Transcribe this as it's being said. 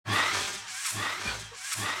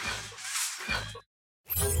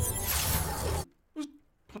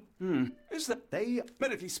Is that... They...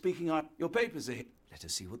 Medically speaking, your papers are here. Let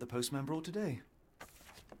us see what the postman brought today.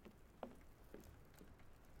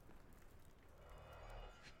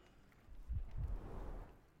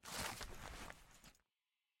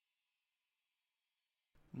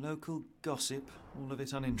 Local gossip, all of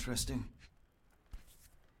it uninteresting.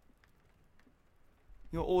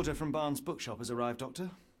 Your order from Barnes' bookshop has arrived, Doctor.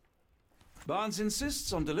 Barnes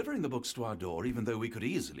insists on delivering the books to our door, even though we could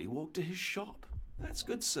easily walk to his shop. That's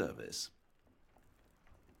good service.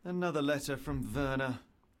 Another letter from Werner.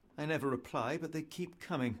 I never reply, but they keep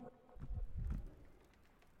coming.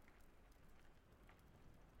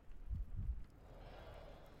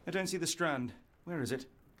 I don't see the strand. Where is it?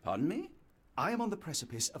 Pardon me? I am on the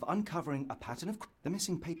precipice of uncovering a pattern of the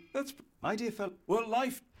missing paper. That's... My dear fellow... Well,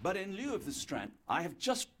 life, but in lieu of the strand, I have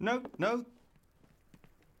just... No.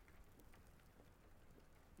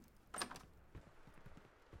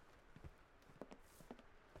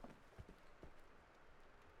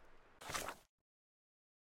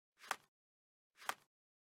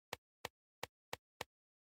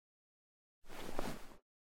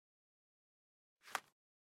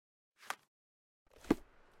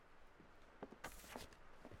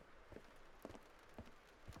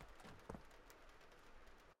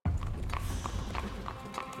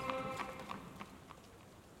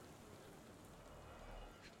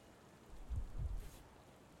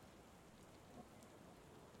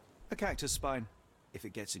 A cactus spine. If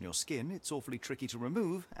it gets in your skin, it's awfully tricky to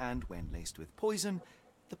remove, and when laced with poison,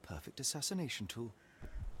 the perfect assassination tool.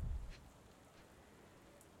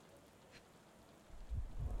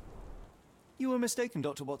 You were mistaken,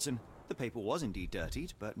 Dr. Watson. The paper was indeed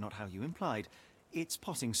dirtied, but not how you implied. It's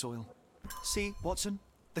potting soil. See, Watson?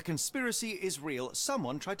 The conspiracy is real.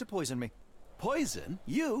 Someone tried to poison me. Poison?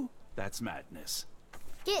 You? That's madness.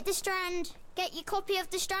 Get the strand. Get your copy of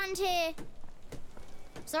the strand here.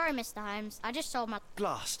 Sorry, Mr. Holmes. I just sold my...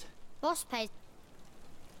 Blast. Boss pays...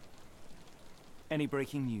 Any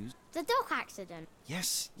breaking news? The dock accident.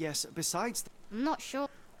 Yes. Besides... I'm not sure.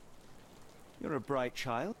 You're a bright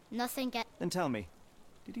child. Nothing get... Then tell me,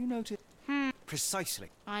 did you notice... Precisely.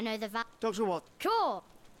 I know the Dr. Watt. Sure.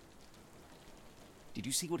 Did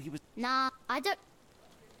you see what he was... Nah, I don't...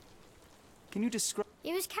 Can you describe...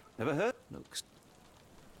 He was Never heard? Looks.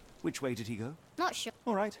 Which way did he go? Not sure.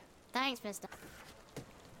 All right. Thanks, Mr.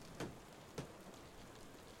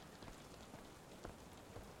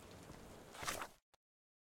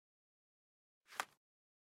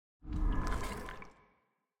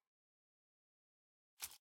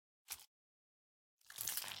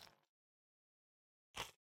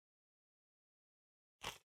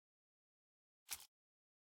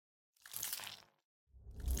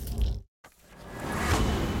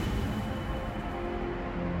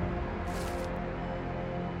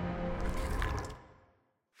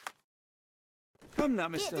 Come now,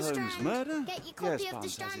 Mr. Holmes. Strand. Murder? Get your copy yes, of the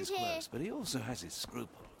Barnes strand has his here. quirks, but he also has his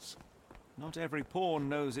scruples. Not every pawn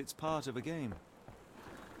knows it's part of a game.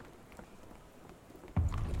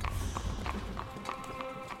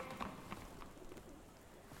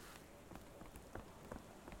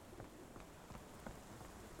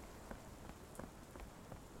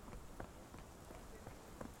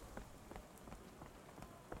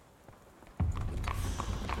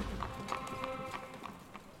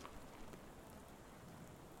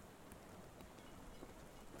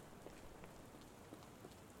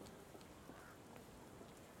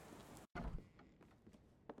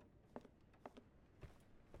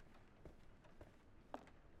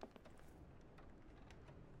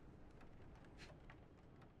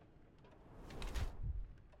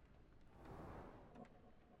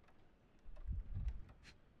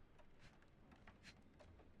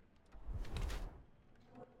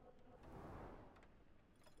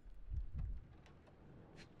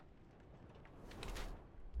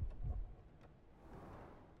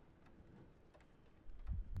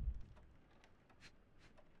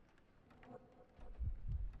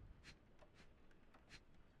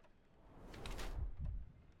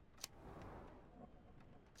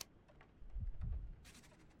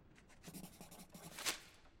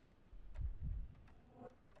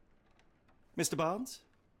 Mr. Barnes,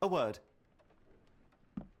 a word.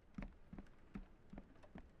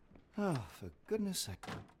 Oh, for goodness sake.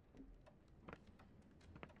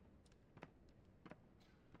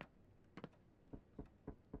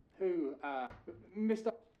 Who,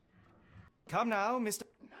 Mr... Come now, Mr...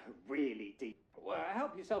 No, really deep. Well,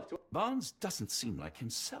 help yourself to... Barnes doesn't seem like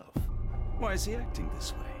himself. Why is he acting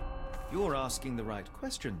this way? You're asking the right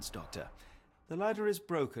questions, Doctor. The ladder is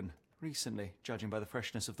broken, recently, judging by the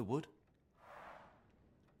freshness of the wood.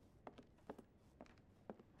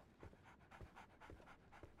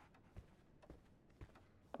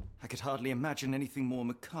 could hardly imagine anything more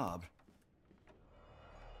macabre.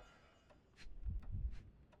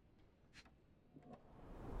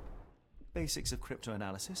 Basics of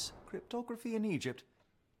cryptoanalysis, cryptography in Egypt.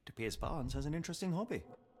 It appears Barnes has an interesting hobby.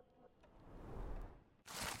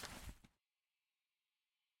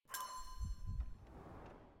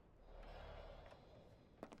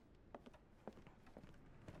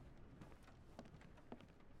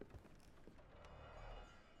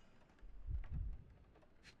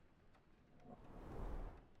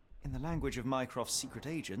 In the language of Mycroft's secret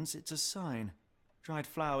agents, it's a sign. Dried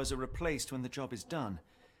flowers are replaced when the job is done.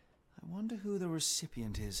 I wonder who the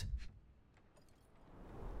recipient is.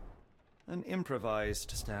 An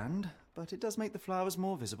improvised stand, but it does make the flowers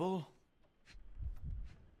more visible.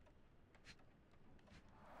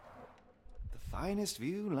 The finest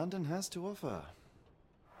view London has to offer.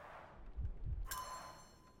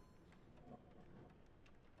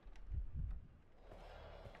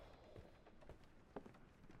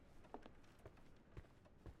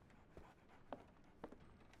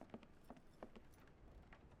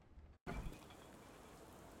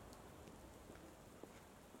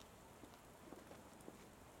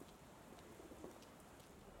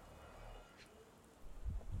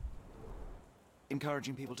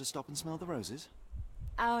 Encouraging people to stop and smell the roses?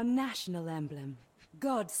 Our national emblem.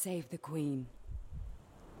 God save the Queen.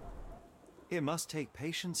 It must take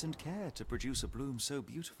patience and care to produce a bloom so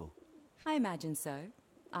beautiful. I imagine so.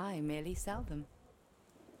 I merely sell them.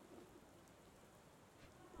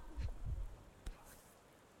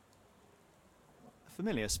 A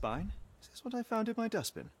familiar spine? Is this what I found in my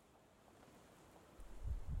dustbin?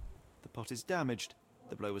 The pot is damaged.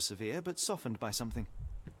 The blow was severe, but softened by something.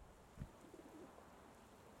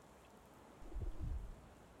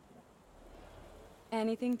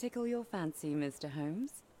 Anything tickle your fancy, Mr.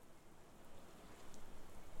 Holmes?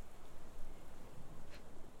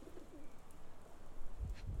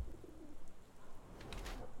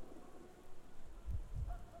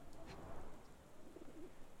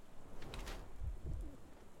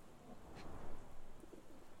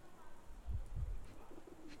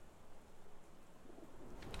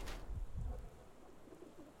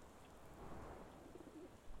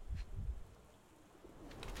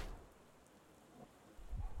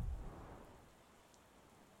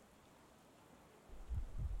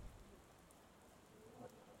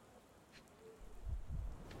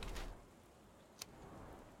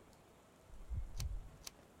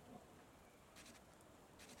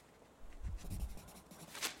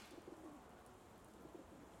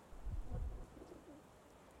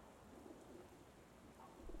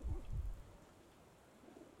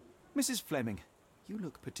 Mrs. Fleming, you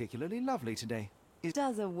look particularly lovely today.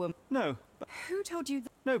 Does a woman... No, but Who told you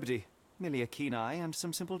that? nobody. Merely a keen eye and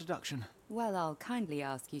some simple deduction. Well, I'll kindly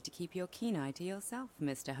ask you to keep your keen eye to yourself,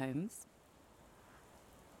 Mr. Holmes.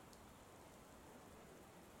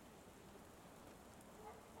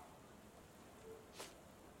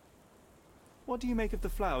 What do you make of the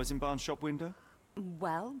flowers in Barnes' shop window?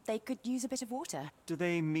 Well, they could use a bit of water. Do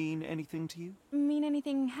they mean anything to you? Mean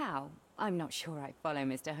anything how? I'm not sure I follow,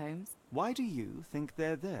 Mr. Holmes. Why do you think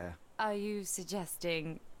they're there? Are you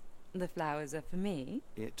suggesting the flowers are for me?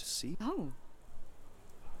 See? Oh.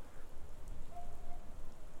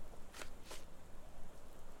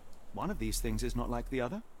 One of these things is not like the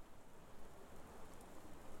other.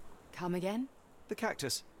 Come again? The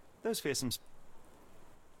cactus. Those fearsomes.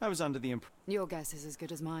 I was under the Your guess is as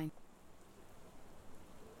good as mine.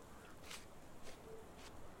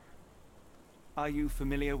 Are you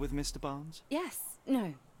familiar with Mr. Barnes? Yes.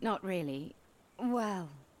 No, not really. Well,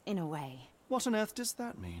 in a way. What on earth does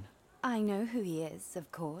that mean? I know who he is,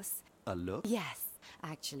 of course. A look? Yes,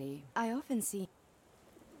 actually. I often see...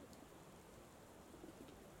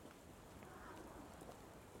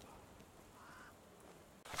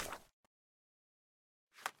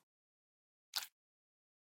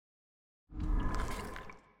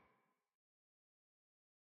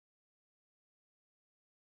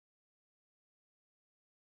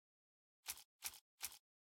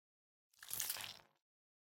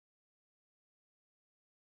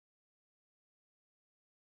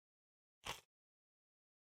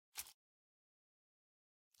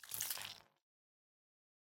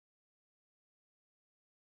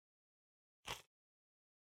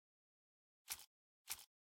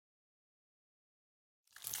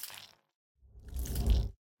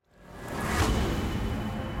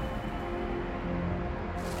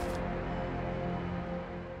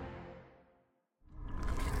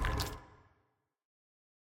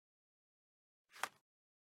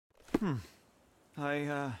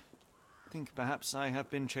 I think perhaps I have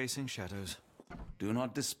been chasing shadows. Do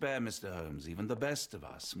not despair, Mr. Holmes. Even the best of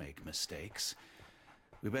us make mistakes.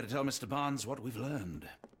 We better tell Mr. Barnes what we've learned.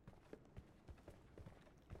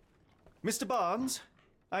 Mr. Barnes,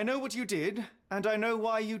 I know what you did, and I know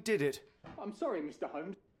why you did it. I'm sorry, Mr.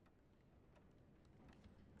 Holmes.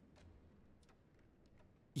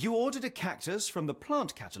 You ordered a cactus from the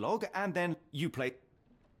plant catalogue, and then you played...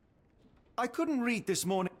 I couldn't read this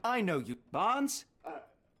morning. I know you... Barnes?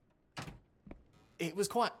 It was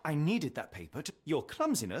quite... I needed that paper to... Your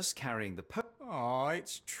clumsiness carrying the Oh,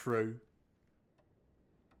 it's true.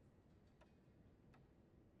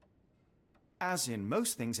 As in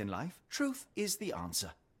most things in life, truth is the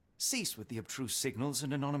answer. Cease with the abstruse signals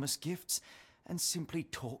and anonymous gifts, and simply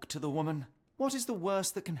talk to the woman. What is the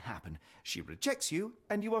worst that can happen? She rejects you,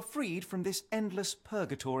 and you are freed from this endless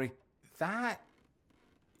purgatory. That...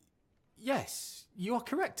 Yes, you are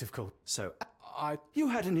correct, of course. So, You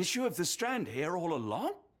had an issue of the Strand here all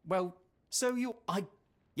along? Well, so you...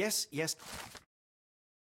 Yes, yes.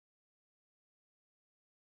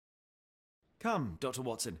 Come, Dr.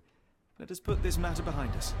 Watson. Let us put this matter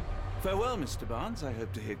behind us. Farewell, Mr. Barnes. I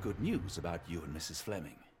hope to hear good news about you and Mrs.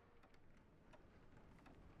 Fleming.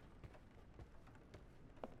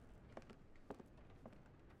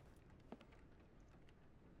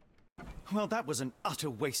 Well, that was an utter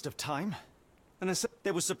waste of time. And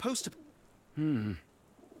There was supposed to...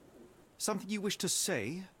 Something you wish to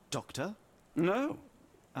say, Doctor? No.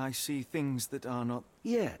 I see things that are not...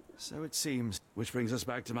 Yet. So it seems. Which brings us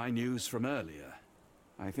back to my news from earlier.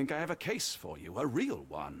 I think I have a case for you, a real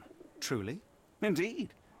one. Truly?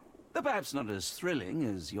 Indeed. Though perhaps not as thrilling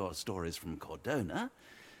as your stories from Cordona.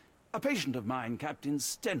 A patient of mine, Captain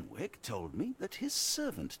Stenwick, told me that his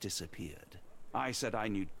servant disappeared. I said I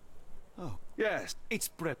knew... Oh, Yes. it's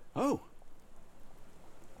Brett. Oh.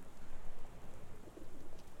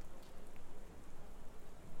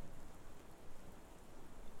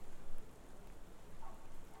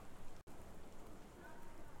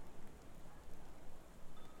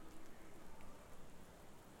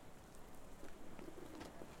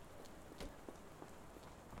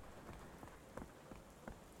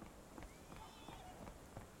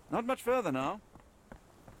 Not much further now.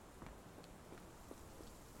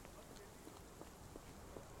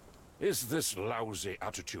 Is this lousy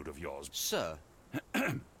attitude of yours? Sir,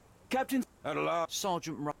 Captain... At last,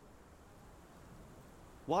 Sergeant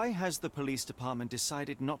Why has the police department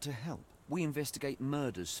decided not to help? we investigate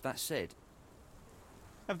murders, that said.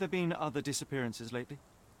 Have there been other disappearances lately?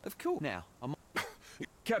 Of course. Now, I'm...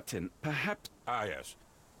 Captain, perhaps... Ah, yes.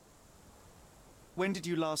 When did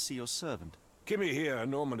you last see your servant? Kimmy here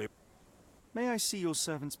normally... May I see your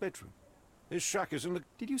servant's bedroom? His shack is in the...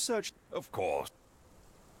 Did you search... Of course.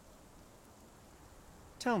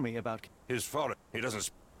 Tell me about... His foreign... He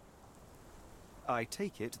doesn't... I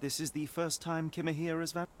take it this is the first time Kimahir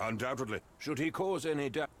has Undoubtedly. Should he cause any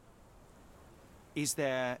doubt? Is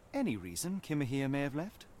there any reason Kimahir may have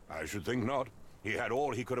left? I should think not. He had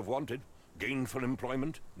all he could have wanted. Gainful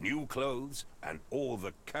employment, new clothes, and all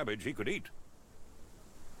the cabbage he could eat.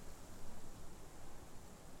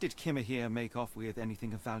 Did Kimahir make off with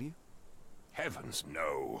anything of value? Heavens,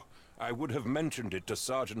 no. I would have mentioned it to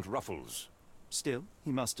Sergeant Ruffles. Still,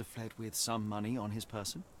 he must have fled with some money on his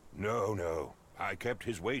person. No, no. I kept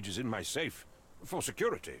his wages in my safe. For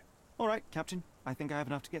security. All right, Captain. I think I have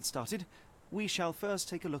enough to get started. We shall first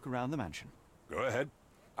take a look around the mansion. Go ahead.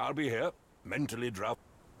 I'll be here, mentally drowsy.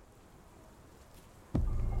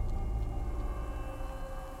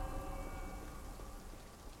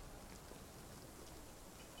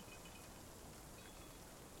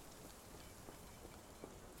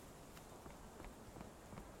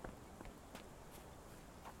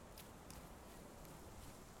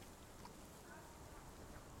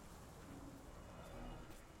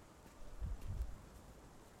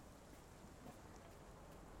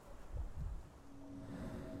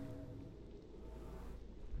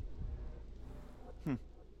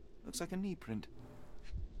 Looks like a knee print.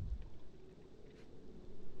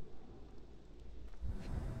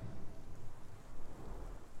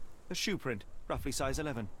 A shoe print, roughly size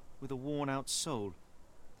 11, with a worn-out sole.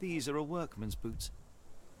 These are a workman's boots.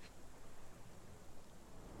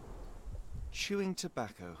 Chewing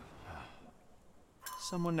tobacco.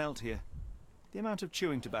 Someone knelt here. The amount of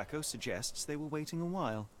chewing tobacco suggests they were waiting a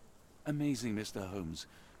while. Amazing, Mr. Holmes.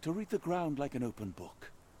 To read the ground like an open book.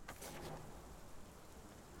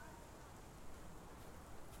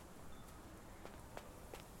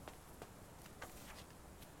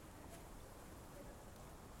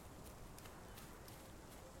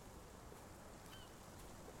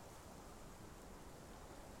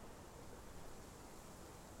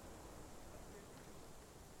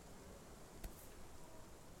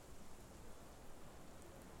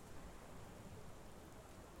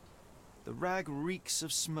 rag reeks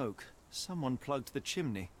of smoke. Someone plugged the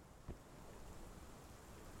chimney.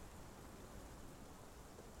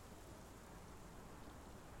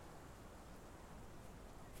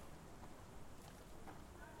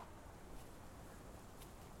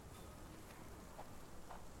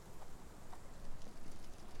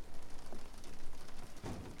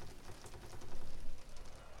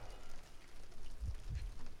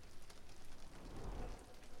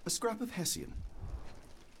 A scrap of Hessian.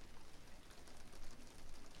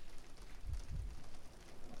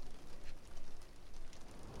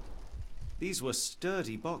 These were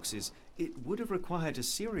sturdy boxes. It would have required a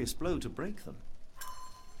serious blow to break them.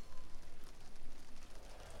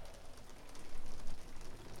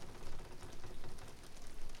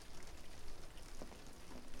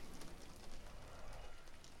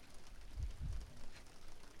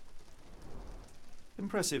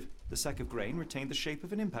 Impressive. The sack of grain retained the shape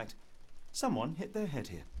of an impact. Someone hit their head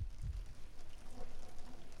here.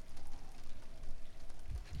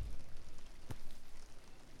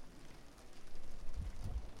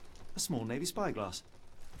 A small navy spyglass.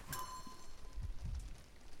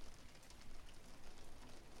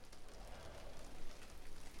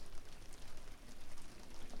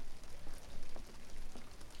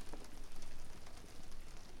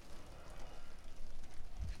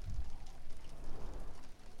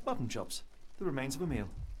 Button chops, the remains of a meal.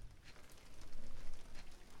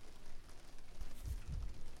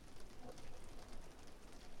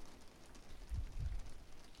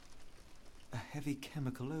 A heavy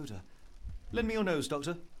chemical odour. Lend me your nose,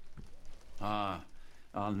 Doctor. Ah,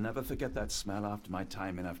 I'll never forget that smell after my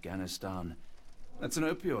time in Afghanistan. That's an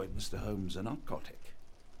opioid, Mr. Holmes, a narcotic.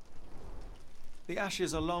 The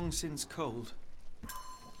ashes are long since cold.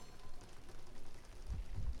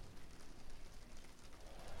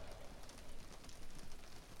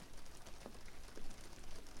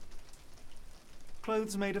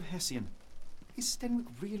 Clothes made of Hessian. Is Stenwick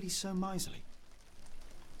really so miserly?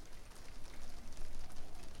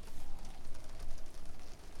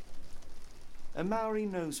 A Maori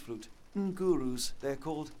nose flute. Ngurus, they're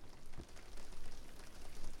called.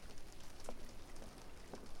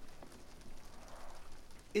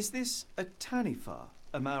 Is this a taniwha,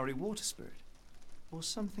 a Maori water spirit? Or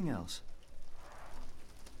something else?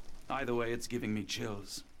 Either way, it's giving me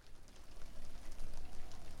chills.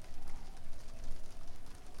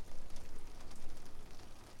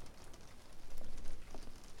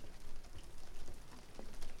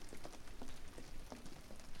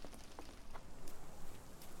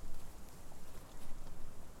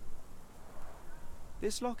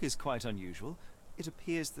 This lock is quite unusual. It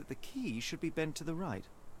appears that the key should be bent to the right.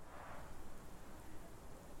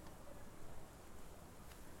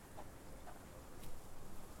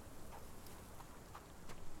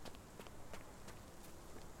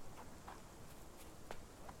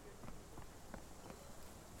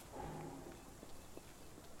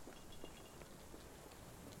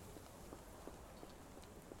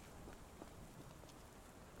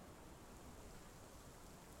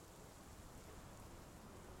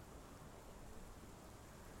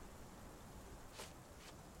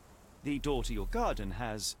 The door to your garden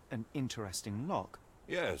has an interesting lock.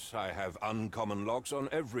 Yes, I have uncommon locks on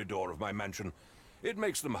every door of my mansion. It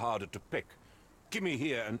makes them harder to pick. Gimme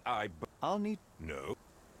here and I'll need... No.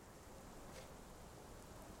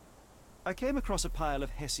 I came across a pile of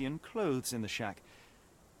Hessian clothes in the shack.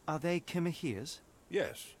 Are they Kimahia's?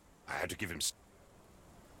 Yes. I had to give him...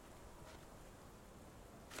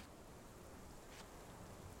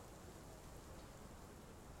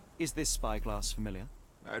 Is this spyglass familiar?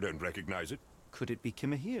 I don't recognize it. Could it be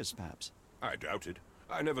Kimahia's, perhaps? I doubt it.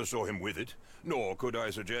 I never saw him with it, nor could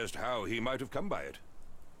I suggest how he might have come by it.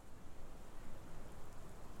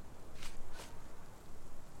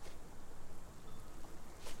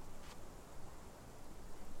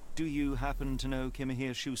 Do you happen to know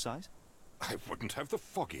Kimahia's shoe size? I wouldn't have the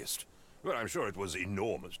foggiest. But I'm sure it was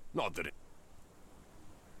enormous. Not that it...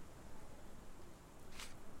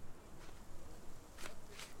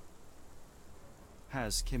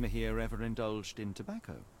 Has Kimahia ever indulged in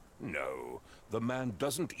tobacco? No. The man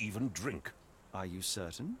doesn't even drink. Are you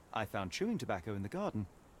certain? I found chewing tobacco in the garden.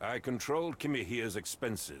 I controlled Kimahia's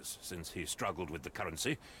expenses since he struggled with the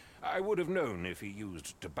currency. I would have known if he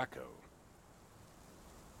used tobacco.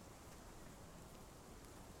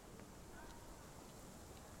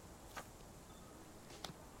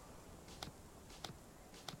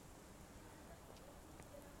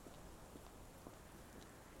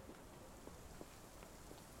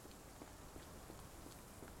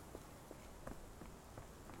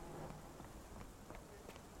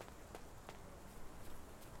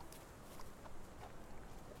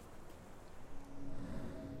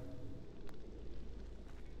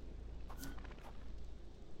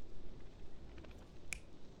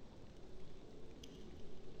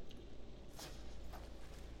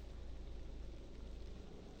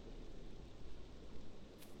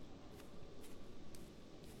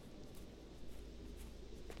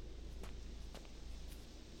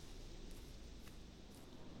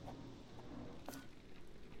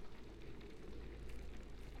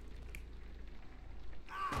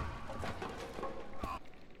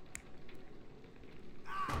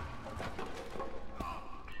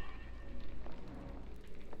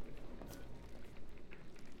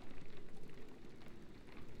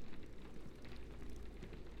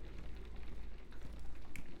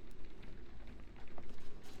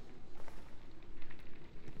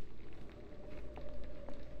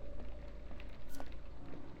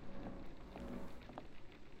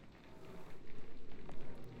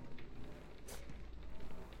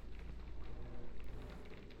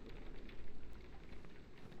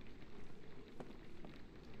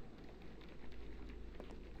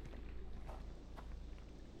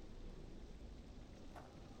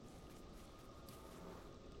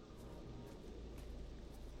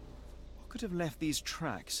 could have left these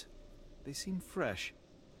tracks? They seem fresh.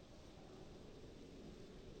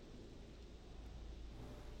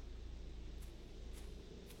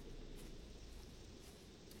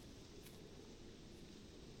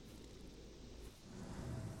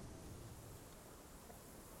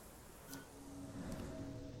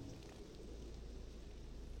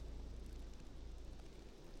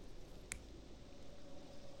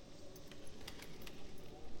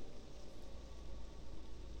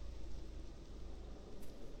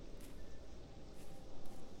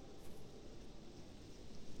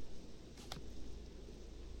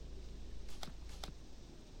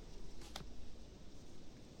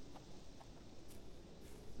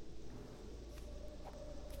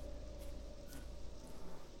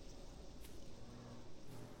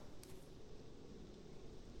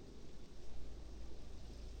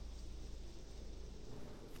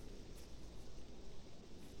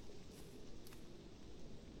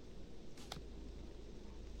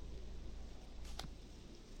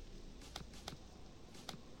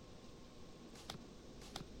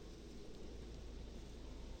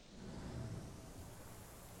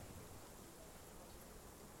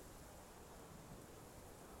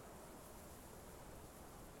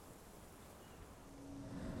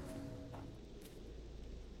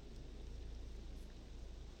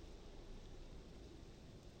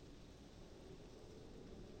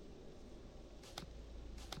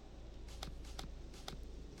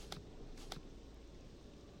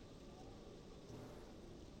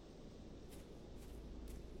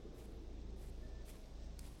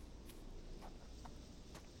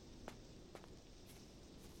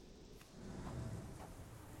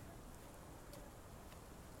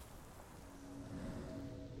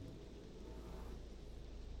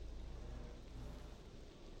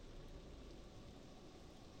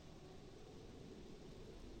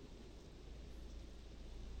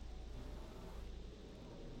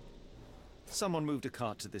 Someone moved a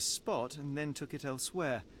cart to this spot and then took it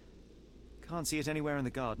elsewhere. Can't see it anywhere in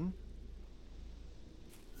the garden.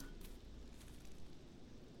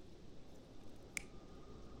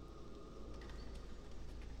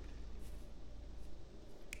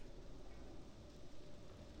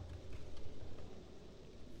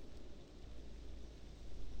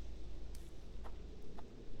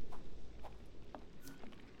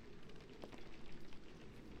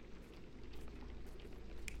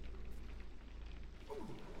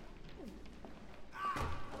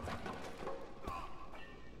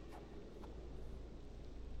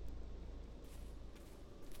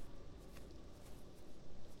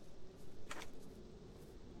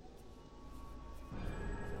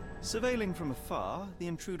 Surveilling from afar, the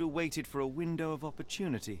intruder waited for a window of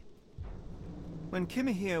opportunity. When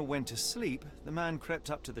Kimahir went to sleep, the man crept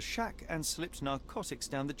up to the shack and slipped narcotics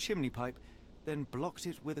down the chimney pipe, then blocked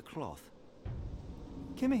it with a cloth.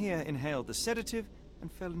 Kimahir inhaled the sedative and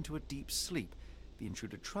fell into a deep sleep. The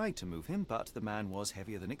intruder tried to move him, but the man was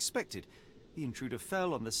heavier than expected. The intruder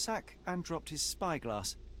fell on the sack and dropped his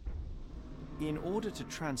spyglass. In order to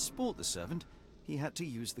transport the servant, he had to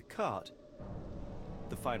use the cart.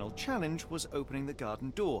 The final challenge was opening the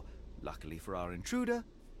garden door. Luckily for our intruder,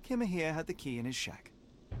 Kimahir had the key in his shack.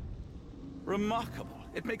 Remarkable.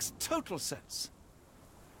 It makes total sense.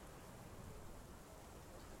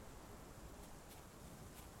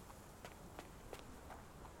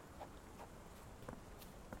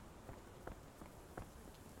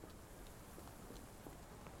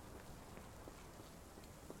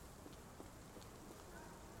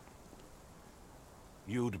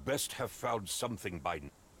 You'd best have found something by now.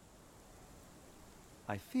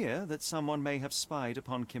 I fear that someone may have spied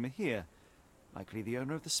upon Kimahir, likely the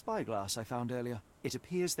owner of the spyglass I found earlier. It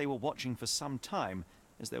appears they were watching for some time,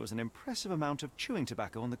 as there was an impressive amount of chewing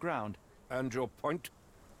tobacco on the ground. And your point?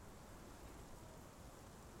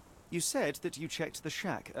 You said that you checked the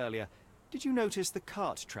shack earlier. Did you notice the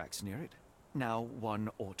cart tracks near it? Now, one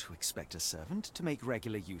ought to expect a servant to make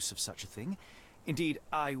regular use of such a thing. Indeed,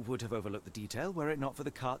 I would have overlooked the detail were it not for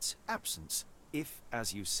the cart's absence. If,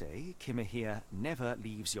 as you say, Kimahir never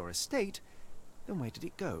leaves your estate, then where did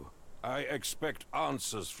it go? I expect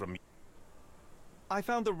answers from you. I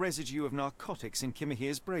found the residue of narcotics in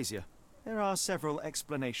Kimahir's brazier. There are several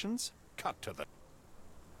explanations. Cut to the...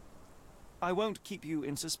 I won't keep you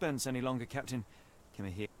in suspense any longer, Captain.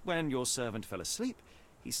 Kimahir, when your servant fell asleep,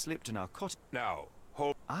 he slipped a narcotic... Now,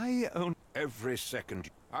 hold... I own... Every second.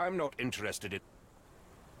 I'm not interested in...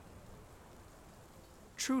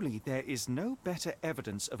 Truly, there is no better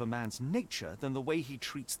evidence of a man's nature than the way he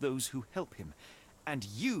treats those who help him. And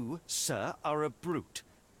you, sir, are a brute.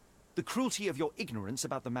 The cruelty of your ignorance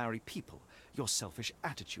about the Maori people, your selfish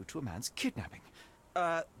attitude to a man's kidnapping.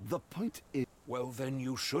 The point is... Well, then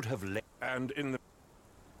you should have let... And in the...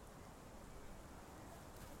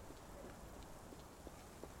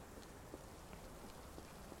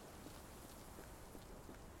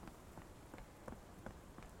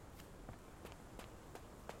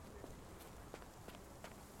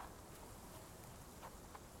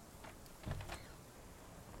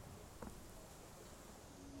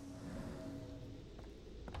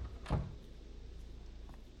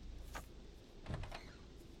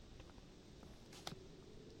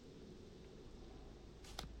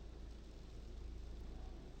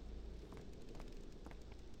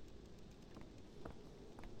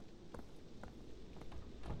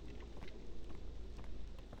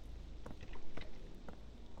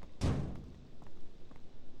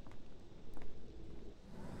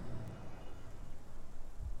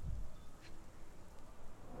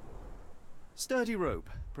 Sturdy rope,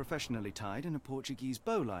 professionally tied in a Portuguese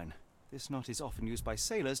bowline. This knot is often used by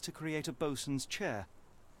sailors to create a bosun's chair.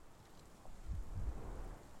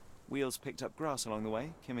 Wheels picked up grass along the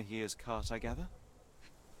way. Kimahir's cart, I gather.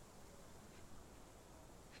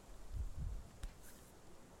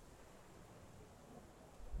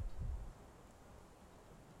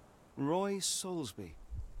 Roy Soulsby.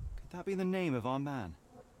 Could that be the name of our man?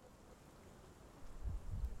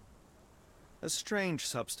 A strange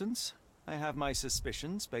substance. I have my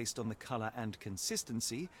suspicions based on the colour and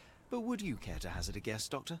consistency, but would you care to hazard a guess,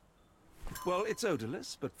 Doctor? Well, it's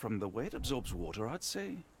odorless, but from the way it absorbs water, I'd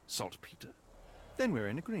say saltpeter. Then we're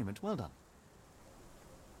in agreement. Well done.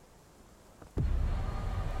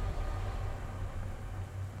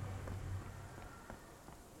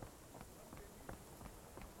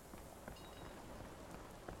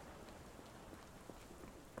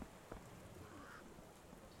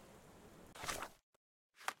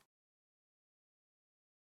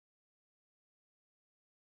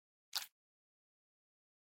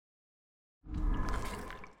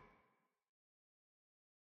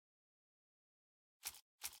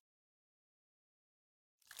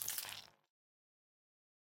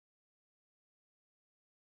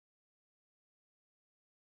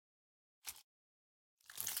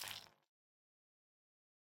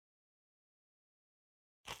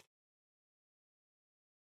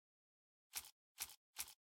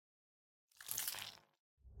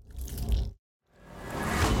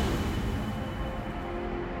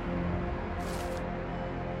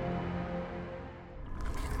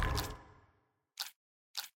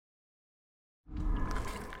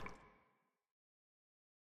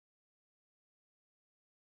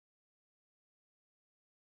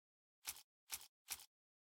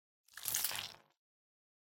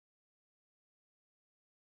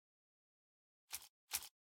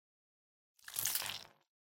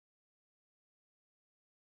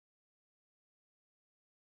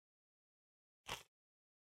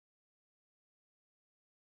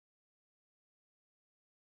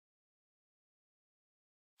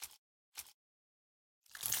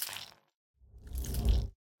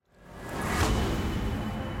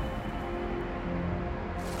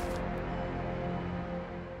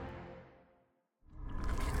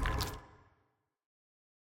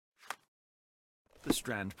 The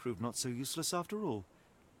strand proved not so useless after all.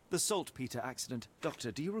 The saltpeter accident.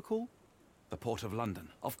 Doctor, do you recall? The Port of London,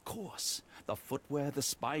 of course. The footwear, the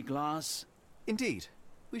spyglass. Indeed.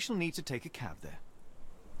 We shall need to take a cab there.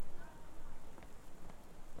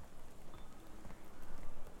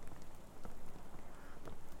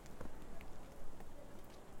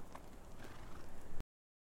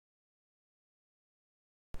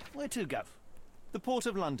 Where to, Gov? The Port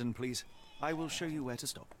of London, please. I will show you where to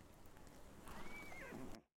stop.